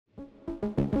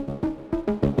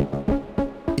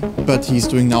but he's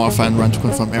doing now a final run to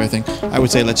confirm everything. I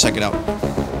would say let's check it out.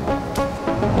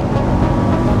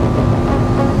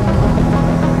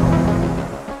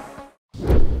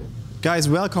 Guys,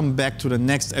 welcome back to the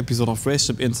next episode of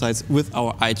RaceChip Insights with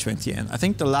our i20N. I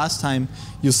think the last time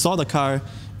you saw the car,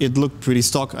 it looked pretty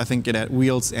stock. I think it had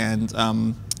wheels and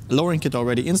lowering kit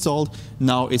already installed.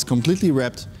 Now it's completely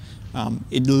wrapped.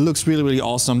 It looks really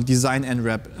awesome. Design and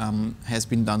wrap has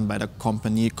been done by the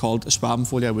company called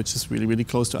Schwabenfolia, which is really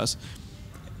close to us.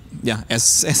 Yeah,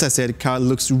 as I said, the car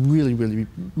looks really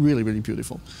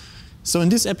beautiful. So in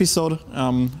this episode,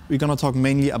 we're gonna talk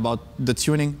mainly about the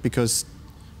tuning, because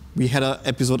we had an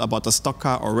episode about the stock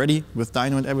car already with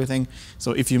Dyno and everything.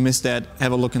 So if you missed that,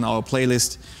 have a look in our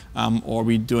playlist, or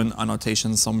we do an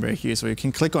annotation somewhere here so you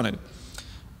can click on it.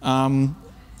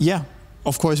 Yeah,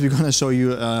 of course we're gonna show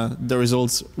you the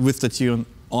results with the tune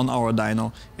on our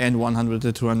Dyno and 100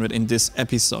 to 200 in this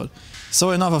episode.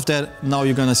 So enough of that, now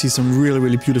you're gonna see some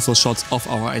really beautiful shots of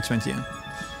our i20N.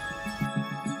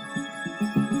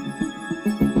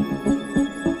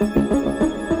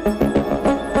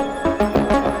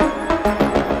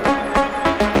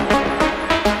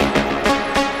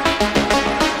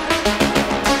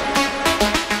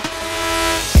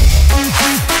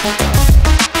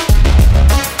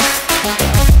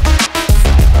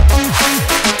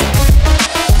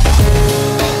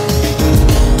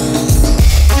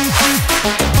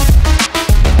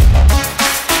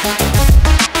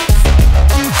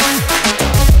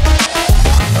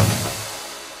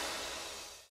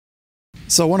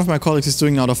 So one of my colleagues is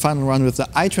doing now the final run with the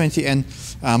i20N.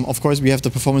 Of course, we have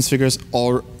the performance figures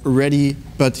already,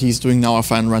 but he's doing now a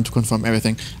final run to confirm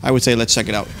everything. I would say let's check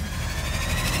it out.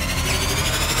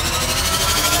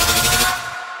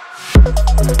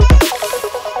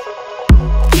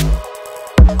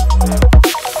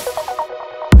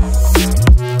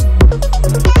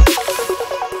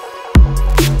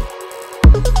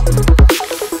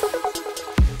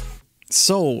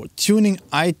 So, tuning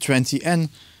i20N.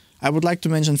 I would like to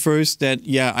mention first that,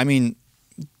 yeah, I mean,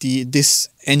 this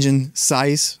engine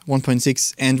size,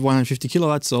 1.6 and 150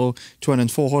 kilowatts, so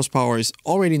 204 horsepower, is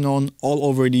already known all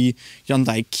over the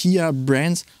Hyundai Kia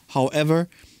brands. However,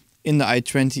 in the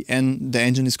i20N, the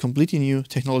engine is completely new.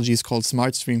 Technology is called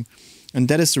SmartStream, and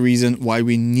that is the reason why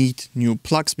we need new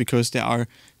plugs, because there are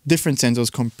different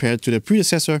sensors compared to the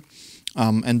predecessor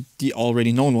and the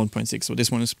already known 1.6. So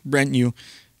this one is brand new.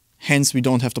 Hence, we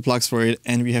don't have the plugs for it,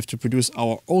 and we have to produce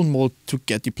our own mold to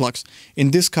get the plugs. In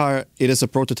this car, it is a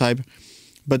prototype,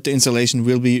 but the installation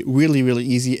will be really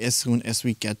easy as soon as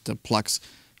we get the plugs.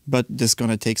 But this is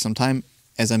gonna take some time.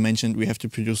 As I mentioned, we have to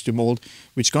produce the mold,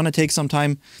 which is gonna take some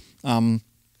time.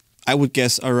 I would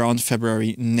guess around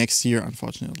February next year,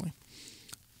 unfortunately.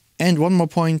 And one more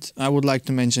point I would like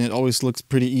to mention, it always looks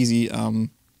pretty easy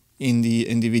in the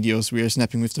videos. We are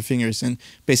snapping with the fingers and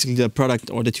basically the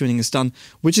product or the tuning is done,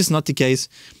 which is not the case.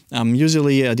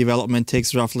 Usually a development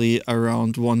takes roughly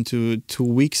around 1 to 2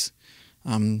 weeks.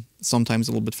 Sometimes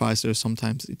a little bit faster,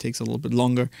 sometimes it takes a little bit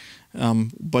longer.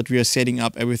 But we are setting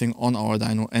up everything on our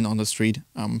dyno and on the street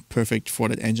perfect for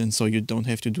that engine, so you don't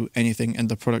have to do anything and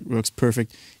the product works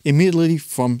perfect immediately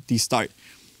from the start.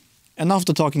 And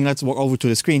after talking, let's walk over to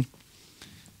the screen.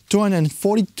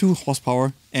 242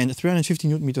 horsepower and 350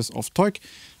 Newton meters of torque.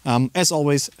 As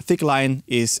always, thick line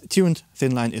is tuned,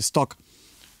 thin line is stock.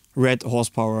 Red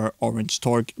horsepower, orange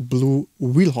torque, blue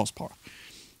wheel horsepower.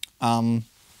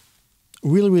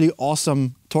 Really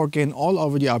awesome torque gain all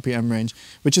over the RPM range,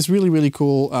 which is really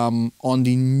cool. On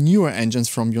the newer engines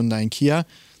from Hyundai and Kia,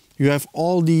 you have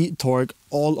all the torque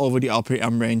all over the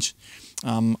RPM range.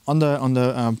 On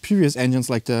the previous engines,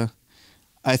 like the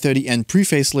i30N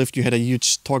pre-facelift, you had a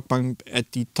huge torque bump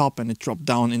at the top and it dropped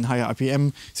down in higher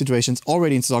RPM situations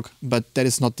already in stock, but that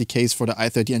is not the case for the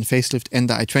i30N facelift and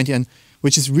the i20N,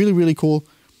 which is really cool.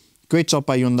 Great job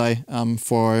by Hyundai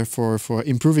for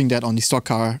improving that on the stock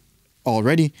car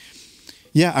already.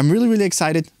 Yeah, I'm really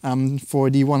excited for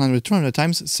the 100-200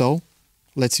 times, so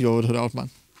let's see over to the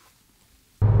Autobahn.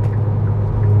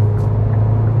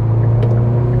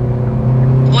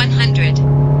 100.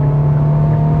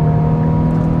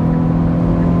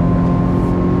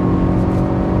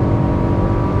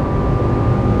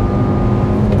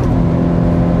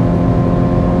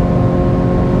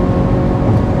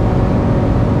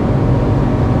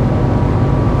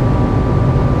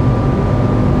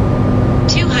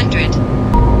 200.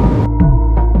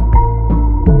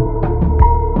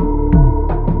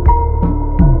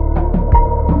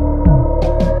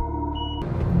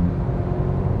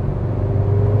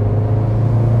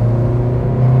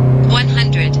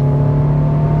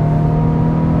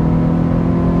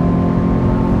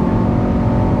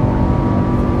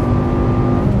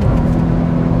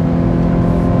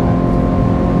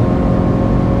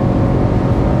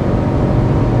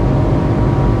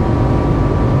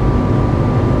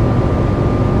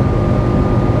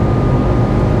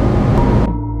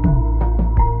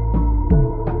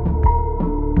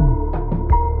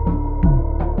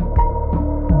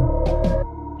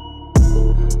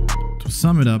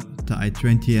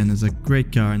 i20N is a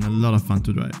great car and a lot of fun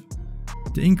to drive.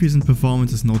 The increase in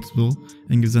performance is noticeable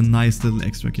and gives a nice little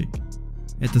extra kick.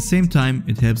 At the same time,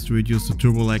 it helps to reduce the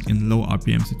turbo lag in low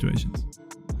RPM situations.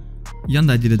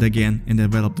 Hyundai did it again and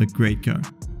developed a great car.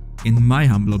 In my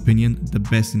humble opinion, the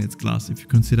best in its class if you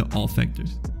consider all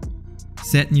factors.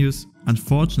 Sad news,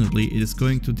 unfortunately it is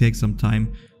going to take some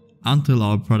time until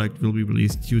our product will be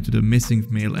released due to the missing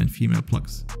male and female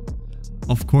plugs.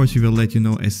 Of course we will let you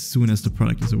know as soon as the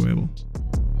product is available.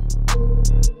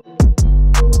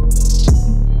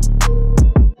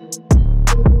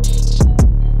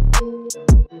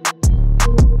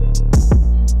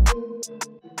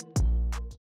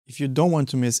 If you don't want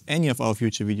to miss any of our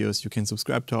future videos, you can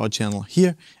subscribe to our channel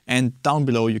here, and down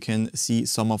below you can see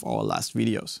some of our last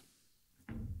videos.